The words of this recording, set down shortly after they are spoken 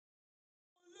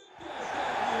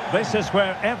This is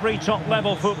where every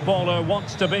top-level footballer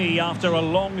wants to be after a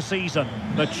long season.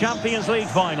 The Champions League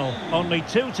final. Only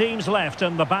two teams left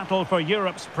in the battle for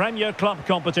Europe's Premier Club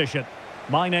competition.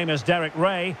 My name is Derek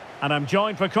Ray, and I'm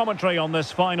joined for commentary on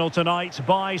this final tonight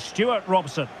by Stuart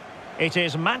Robson. It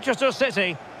is Manchester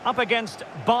City up against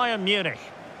Bayern Munich.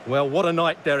 Well, what a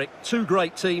night, Derek. Two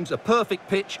great teams, a perfect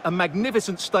pitch, a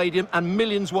magnificent stadium, and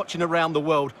millions watching around the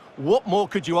world. What more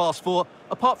could you ask for,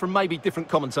 apart from maybe different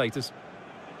commentators?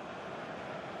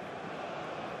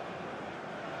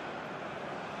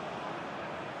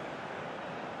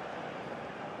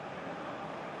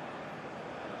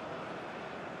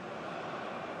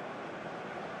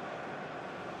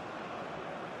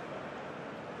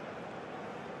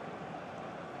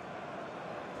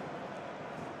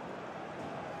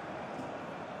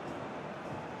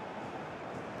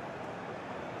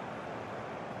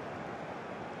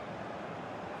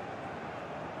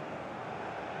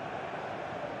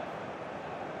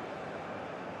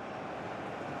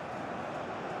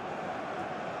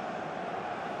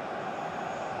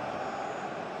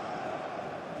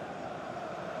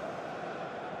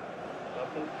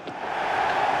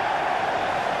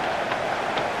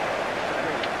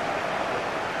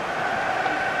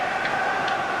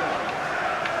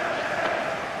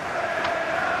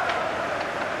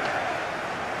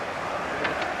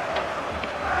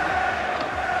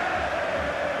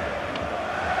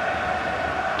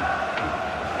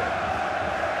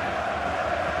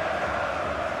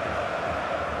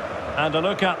 And a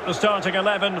look at the starting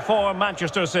 11 for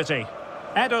Manchester City.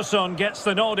 Ederson gets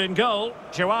the nod in goal.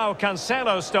 Joao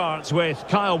Cancelo starts with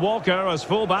Kyle Walker as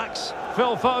fullbacks.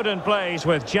 Phil Foden plays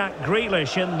with Jack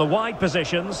Grealish in the wide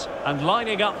positions. And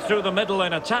lining up through the middle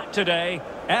in attack today,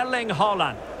 Erling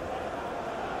Haaland.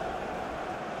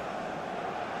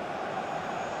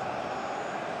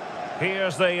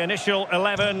 Here's the initial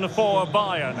 11 for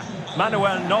Bayern.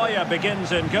 Manuel Neuer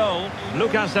begins in goal.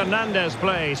 Lucas Hernandez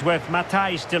plays with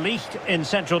Matthijs de Ligt in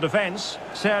central defence.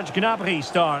 Serge Gnabry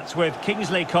starts with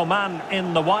Kingsley Coman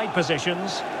in the wide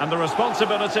positions. And the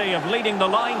responsibility of leading the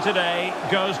line today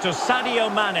goes to Sadio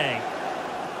Mane.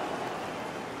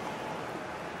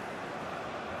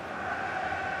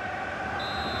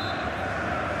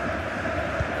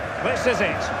 This is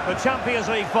it, the Champions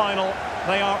League final.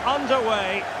 They are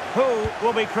underway. Who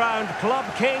will be crowned Club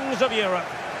Kings of Europe?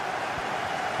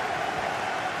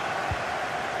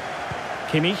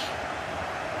 Kimmich.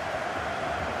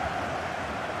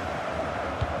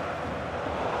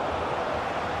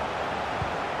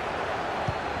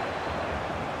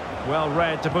 Well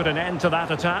read to put an end to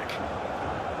that attack.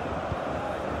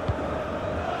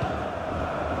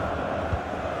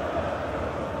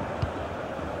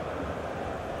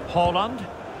 Haaland.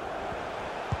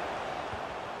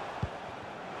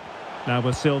 Now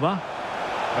with Silva.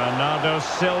 Bernardo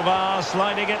Silva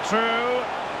sliding it through.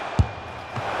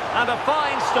 And a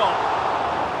fine stop.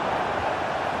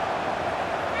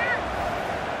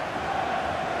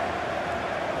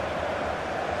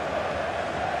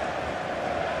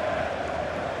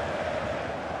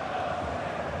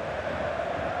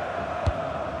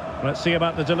 Let's see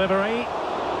about the delivery.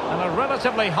 And a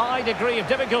relatively high degree of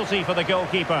difficulty for the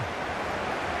goalkeeper.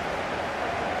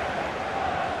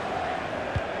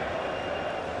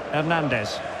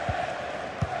 Hernandez.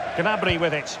 Gnabry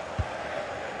with it.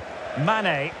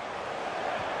 Mane.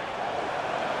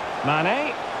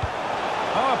 Mane.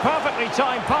 Oh, a perfectly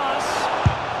timed pass.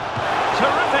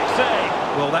 Terrific save.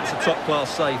 Well, that's a top-class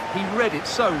save. He read it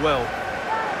so well.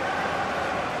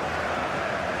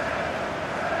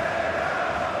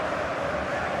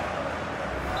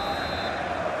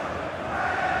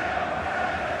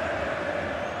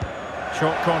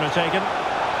 Short corner taken.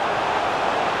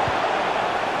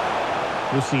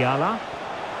 Musiala.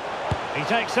 He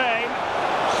takes aim.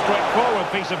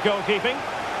 Straightforward piece of goalkeeping.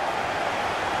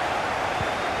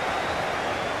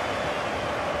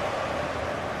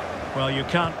 Well, you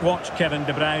can't watch Kevin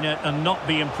De Bruyne and not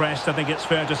be impressed, I think it's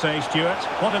fair to say, Stuart.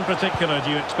 What in particular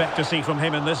do you expect to see from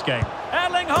him in this game?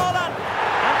 Erling Haaland!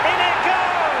 And in it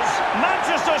goes!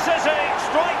 Manchester City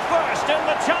strike first in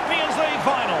the Champions League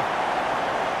final.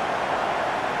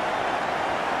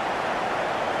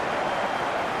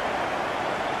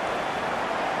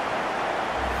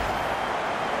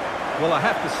 Well, I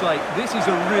have to say, this is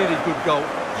a really good goal.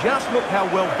 Just look how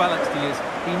well balanced he is.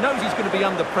 He knows he's going to be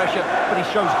under pressure, but he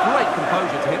shows great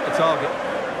composure to hit the target.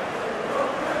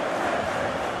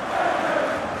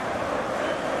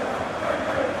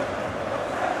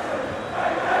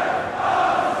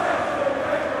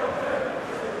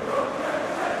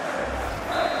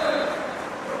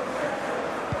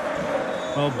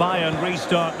 Well, Bayern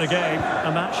restart the game,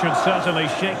 and that should certainly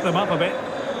shake them up a bit.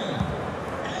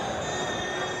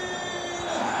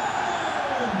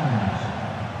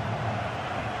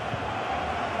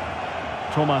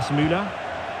 Thomas Müller.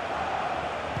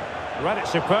 Read it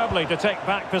superbly to take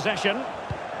back possession.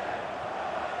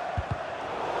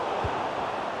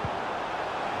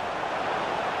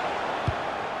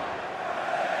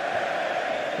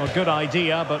 A good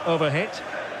idea, but overhit.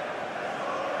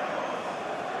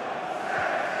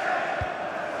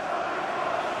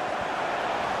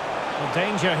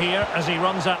 Danger here as he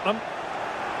runs at them.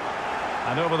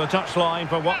 And over the touchline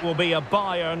for what will be a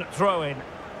Bayern throw-in.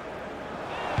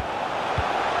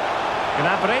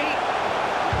 Gnabry.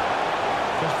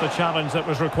 Just the challenge that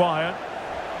was required.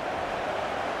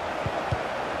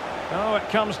 Oh, it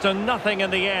comes to nothing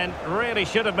in the end. Really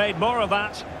should have made more of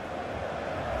that.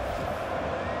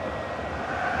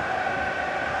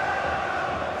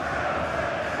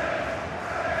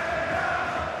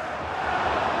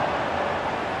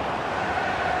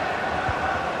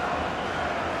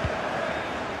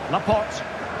 Laporte.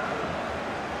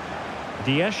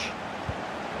 Dias.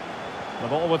 The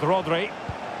ball with Rodri.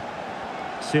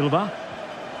 Silva.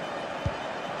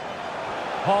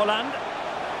 Haaland.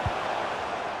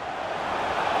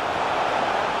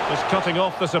 Just cutting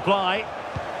off the supply.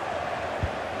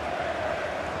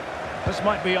 This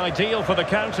might be ideal for the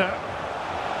counter.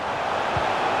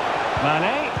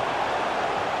 Mane.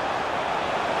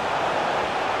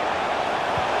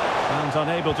 And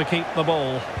unable to keep the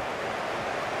ball.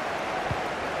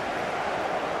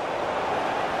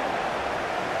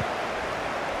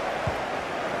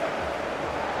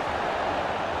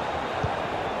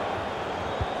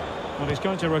 Well, he's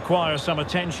going to require some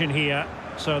attention here,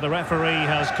 so the referee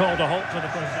has called a halt to the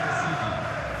first.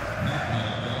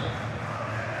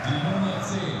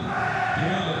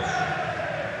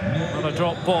 Well, a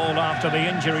drop ball after the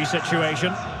injury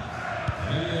situation.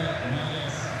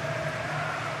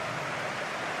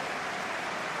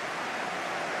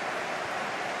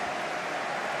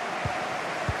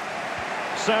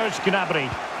 Serge Gnabry.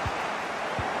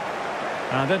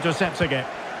 And intercepting it.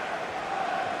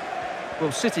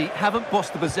 Well, City haven't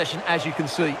bossed the possession, as you can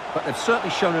see, but they've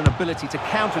certainly shown an ability to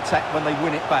counter-attack when they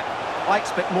win it back. I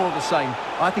expect more of the same.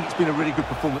 I think it's been a really good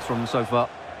performance from them so far.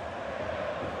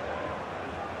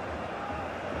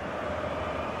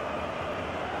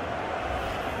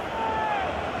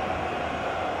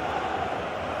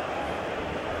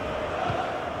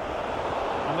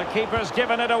 And the keeper's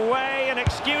given it away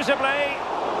inexcusably.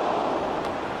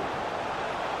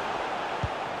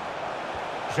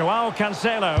 João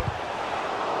Cancelo.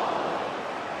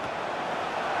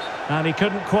 And he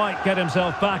couldn't quite get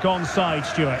himself back on side,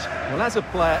 Stuart. Well, as a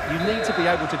player, you need to be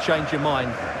able to change your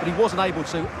mind, but he wasn't able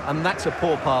to, and that's a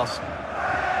poor pass.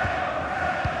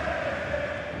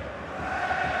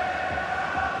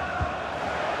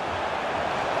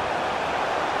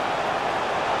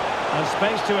 And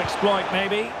space to exploit,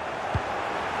 maybe.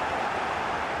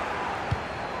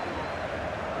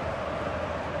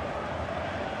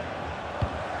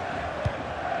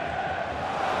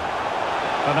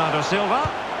 Bernardo Silva.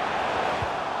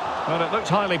 Well, it looked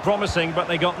highly promising, but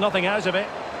they got nothing out of it.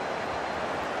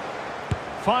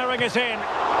 Firing it in.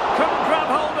 Couldn't grab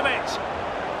hold of it.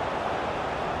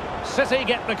 City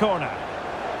get the corner.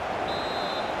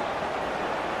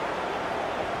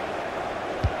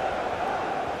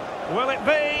 Will it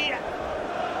be?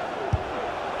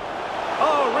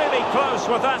 Oh, really close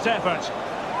with that effort.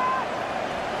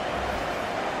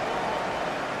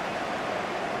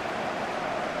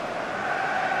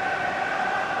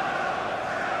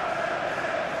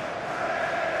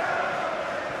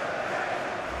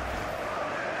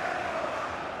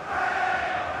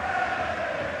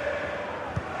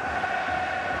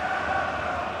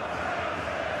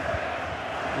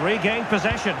 Regained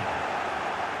possession.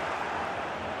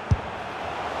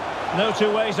 No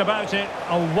two ways about it.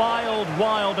 A wild,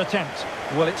 wild attempt.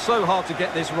 Well, it's so hard to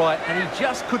get this right, and he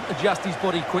just couldn't adjust his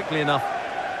body quickly enough.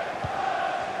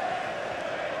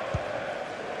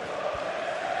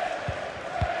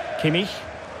 Kimmich.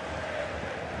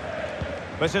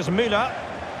 This is Müller.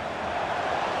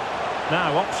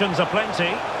 Now, options are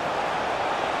plenty.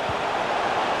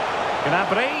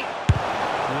 Gnabry.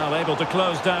 Well, able to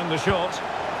close down the shot.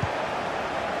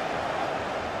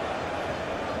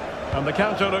 And the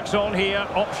counter looks on here,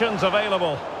 options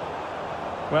available.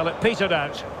 Well, it petered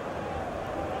out.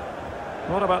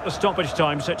 What about the stoppage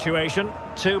time situation?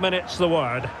 2 minutes the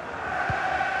word.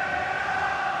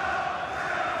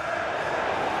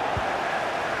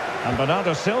 And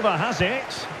Bernardo Silva has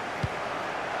it.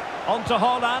 On to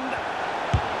Haaland.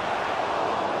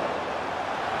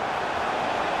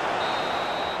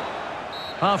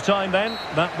 Half-time then,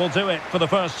 that will do it for the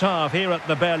first half here at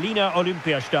the Berliner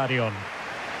Olympiastadion.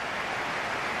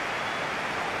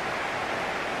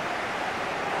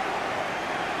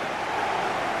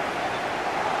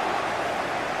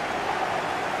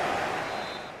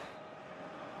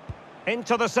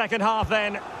 Into the second half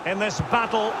then, in this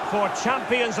battle for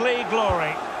Champions League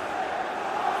glory.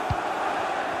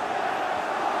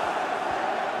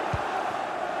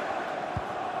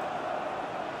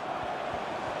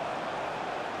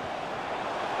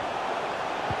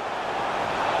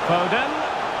 Foden.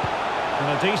 And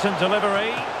a decent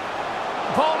delivery.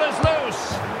 Ball is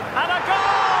loose. And a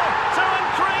goal to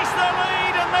increase the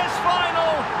lead in this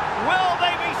final. Will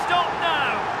they be stopped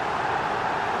now?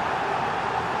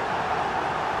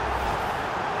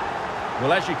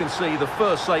 Well, as you can see, the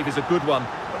first save is a good one,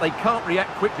 but they can't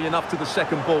react quickly enough to the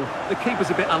second ball. The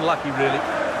keeper's a bit unlucky, really.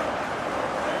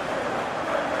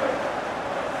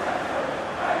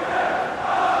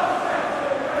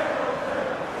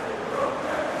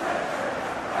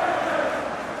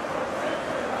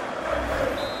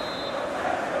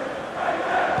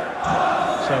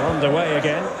 So underway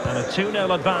again, and a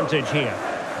 2-0 advantage here.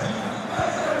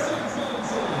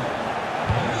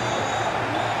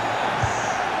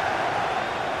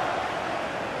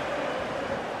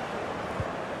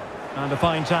 And a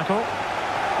fine tackle.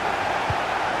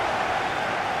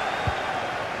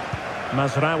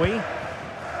 Mazraoui.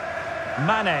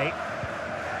 Mane.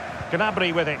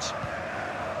 Gnabry with it.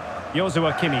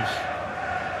 Joshua Kimmich.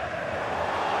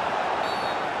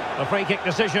 A free kick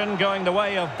decision going the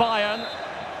way of Bayern.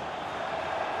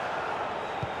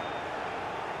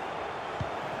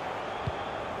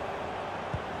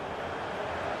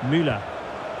 Müller.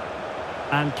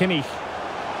 And Kimmich.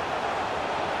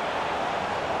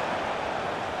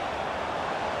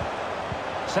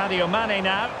 Sadio Mane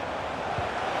now.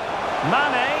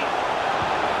 Mane.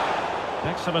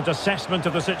 Excellent assessment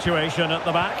of the situation at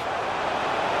the back.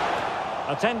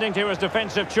 Attending to his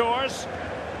defensive chores.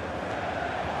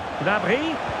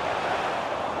 Gnabry.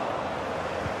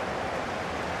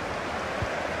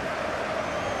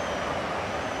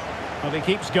 Well, he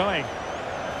keeps going.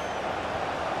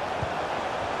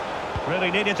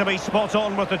 Really needed to be spot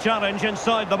on with the challenge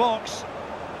inside the box.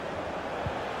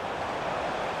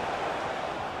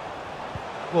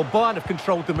 Well, Bayern have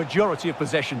controlled the majority of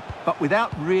possession, but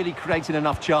without really creating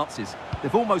enough chances.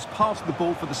 They've almost passed the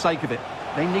ball for the sake of it.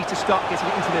 They need to start getting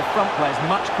it into their front players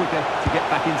much quicker to get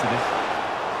back into this.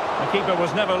 The keeper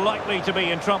was never likely to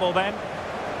be in trouble then.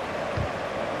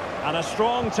 And a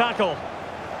strong tackle.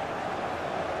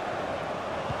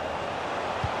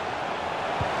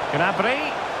 Gnabry.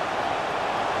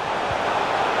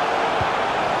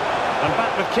 And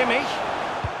back with Kimmich.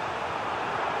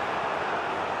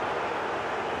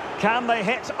 Can they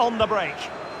hit on the break?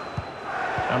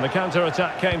 And the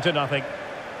counter-attack came to nothing.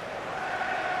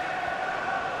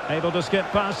 Able to skip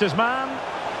past his man.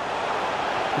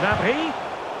 Gnabry.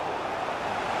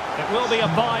 It will be a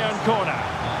Bayern corner.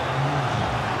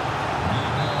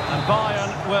 And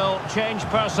Bayern will change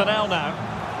personnel now.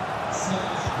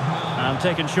 And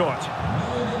taken short.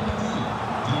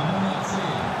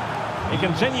 He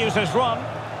continues his run.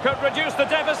 Could reduce the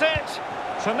deficit.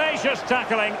 Tenacious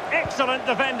tackling, excellent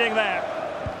defending there.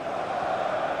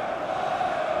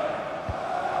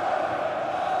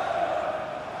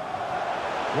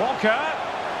 Walker.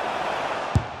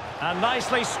 And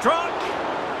nicely struck.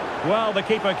 Well, the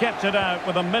keeper kept it out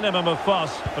with a minimum of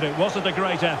fuss, but it wasn't a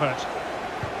great effort.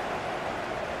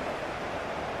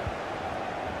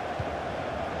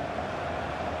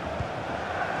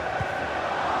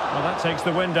 Well, that takes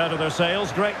the wind out of their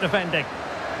sails. Great defending.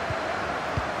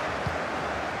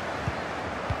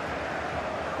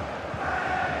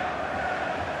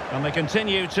 And they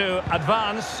continue to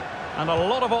advance, and a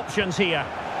lot of options here.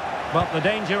 But the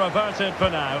danger averted for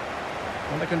now.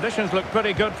 And the conditions look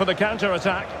pretty good for the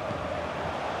counter-attack.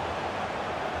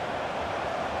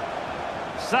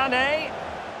 Sané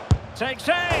takes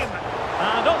aim,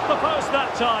 and off the post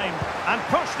that time, and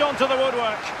pushed onto the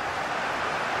woodwork.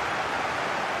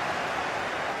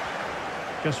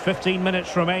 Just 15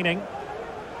 minutes remaining.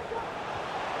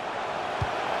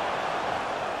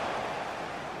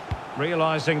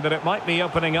 Realising that it might be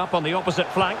opening up on the opposite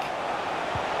flank.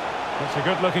 It's a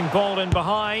good-looking ball in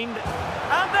behind.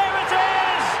 And there it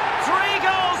is! 3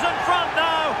 goals in front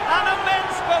now. An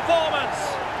immense performance.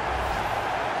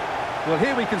 Well,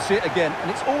 here we can see it again,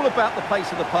 and it's all about the pace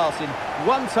of the passing.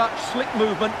 One touch, slick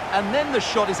movement, and then the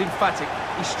shot is emphatic.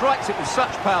 He strikes it with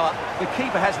such power, the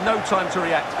keeper has no time to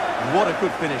react. What a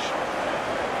good finish.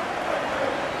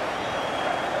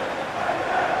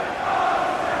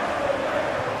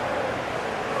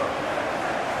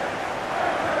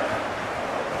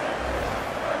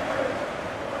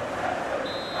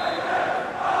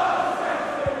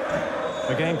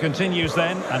 The game continues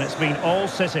then, and it's been all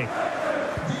City.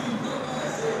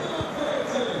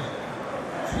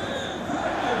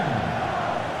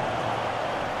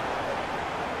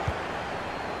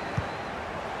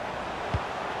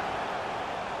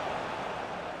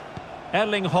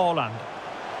 Erling Haaland.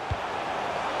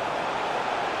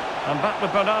 And back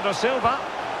with Bernardo Silva.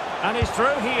 And he's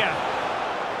through here.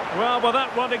 Well,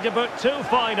 without wanting to put too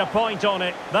fine a point on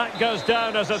it, that goes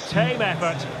down as a tame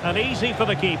effort and easy for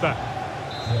the keeper.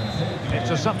 It's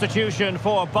a substitution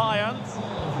for Bayern.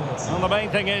 And the main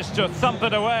thing is to thump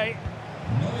it away.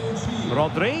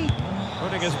 Rodri,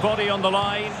 putting his body on the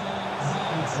line.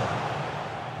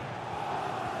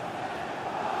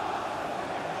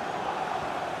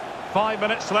 Five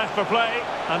minutes left for play,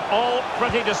 and all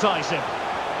pretty decisive.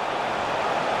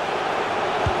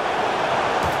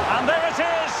 And there it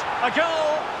is, a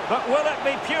goal. But will it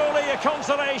be purely a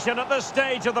consolation at this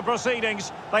stage of the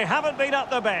proceedings? They haven't been at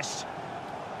their best.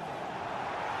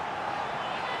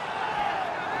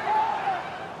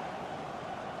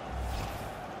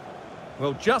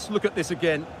 Well, just look at this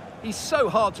again. He's so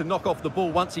hard to knock off the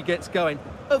ball once he gets going.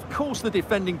 Of course the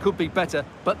defending could be better,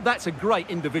 but that's a great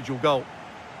individual goal.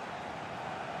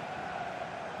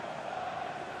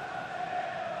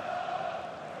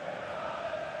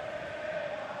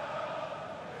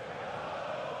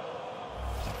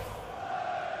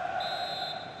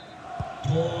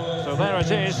 So there it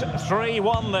is,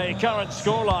 3-1 the current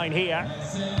scoreline here.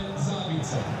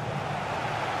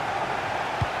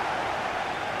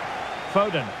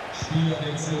 Foden.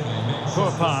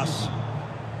 Poor pass.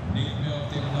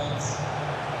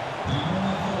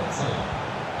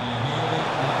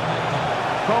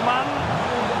 Coman.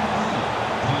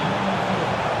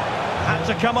 Had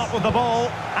to come up with the ball,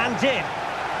 and did.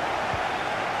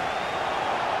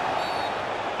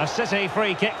 A City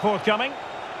free kick forthcoming.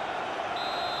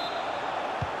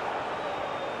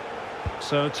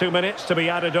 So 2 minutes to be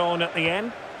added on at the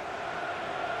end.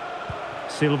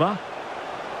 Silva.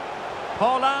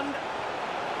 Haaland.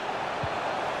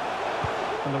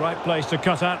 In the right place to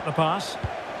cut out the pass.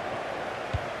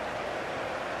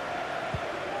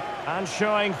 And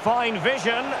showing fine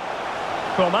vision.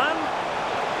 Coman.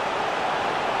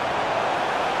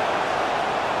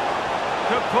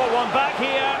 Could pull one back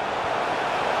here.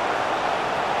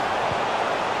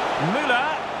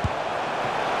 Müller.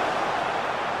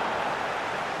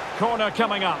 Corner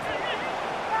coming up.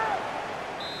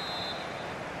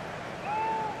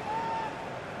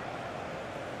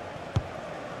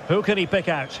 Who can he pick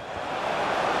out?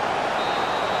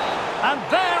 And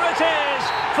there it is!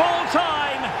 Full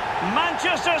time!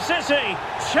 Manchester City,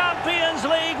 Champions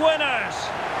League winners!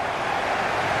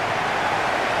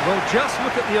 Well, just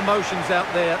look at the emotions out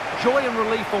there. Joy and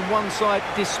relief on one side,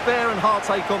 despair and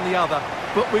heartache on the other.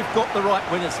 But we've got the right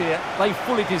winners here. They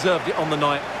fully deserved it on the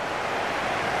night.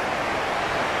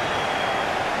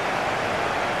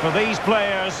 For these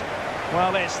players,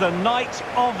 well, it's the night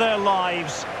of their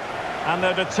lives, and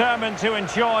they're determined to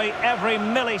enjoy every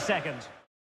millisecond.